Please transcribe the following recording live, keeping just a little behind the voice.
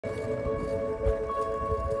I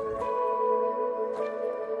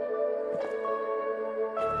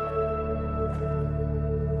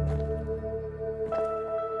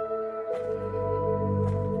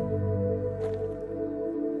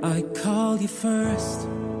call you first,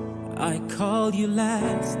 I call you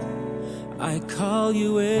last, I call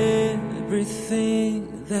you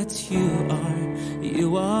everything that you are.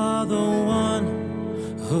 You are the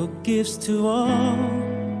one who gives to all,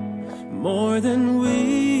 more than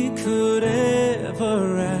we could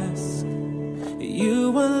ever ask.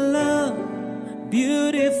 You are love,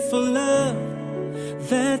 beautiful love,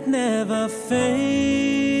 that never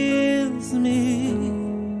fails me.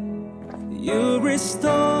 You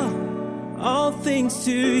restore all things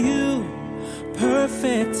to you,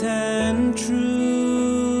 perfect and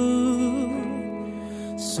true.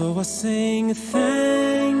 So I sing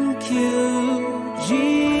thank you,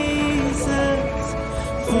 Jesus,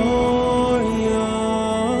 for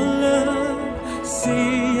your love.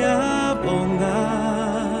 Siya bonga,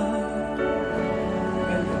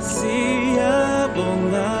 siya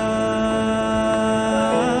bonga.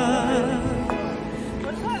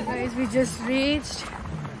 Guys, we just reached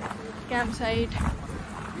campsite.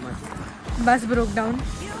 Bus broke down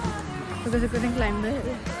because I couldn't climb the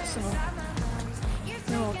hill, so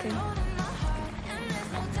no walking.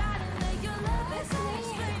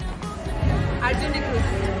 Arjun Cruz.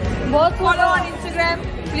 Both follow on Instagram.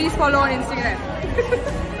 Please follow on Instagram.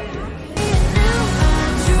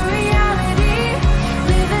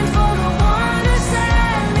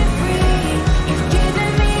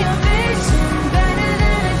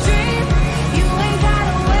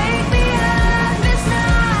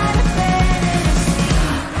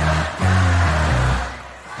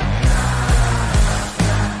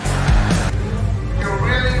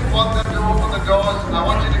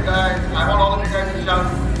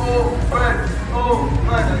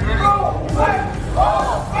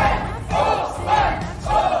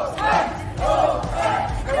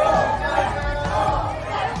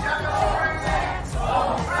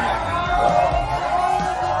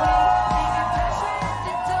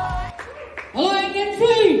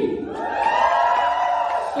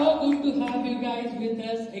 So good to have you guys with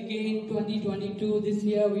us again 2022. This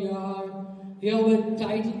year we are here with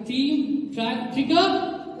title team Trigger?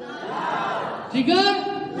 No. Trigger?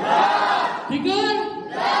 No. Trigger?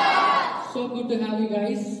 No. So good to have you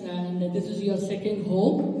guys, and this is your second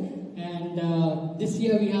home, and this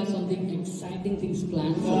year we have something exciting things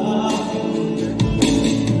planned for you.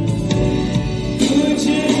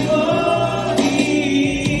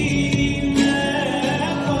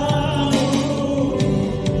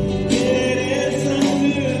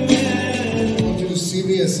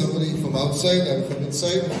 As somebody from outside, I'm from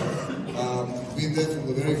inside. Been there from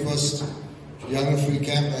the very first Y&F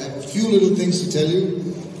Camp. I have a few little things to tell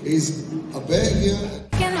you. Is a bear here?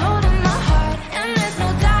 Can hold in my heart, and there's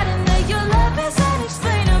no doubt in that your love is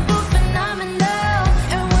unexplainable, phenomenal.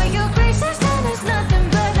 And where your grace has done is nothing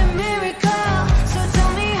but a miracle. So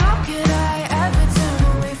tell me, how could I ever turn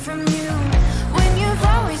away from you when you've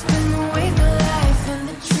always been the way, the life, and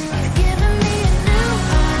the truth? Giving me a new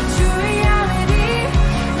heart, true reality.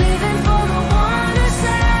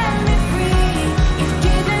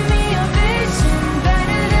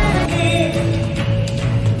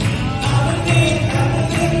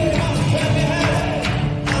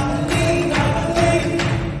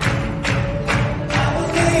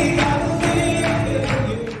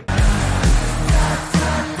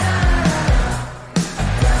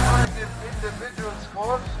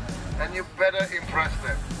 And you better impress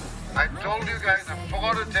them. I told you guys, I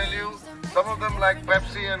forgot to tell you, some of them like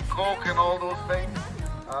Pepsi and Coke and all those things.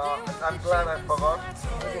 I'm glad I forgot.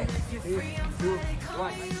 Okay, 3, 2,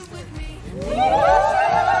 1.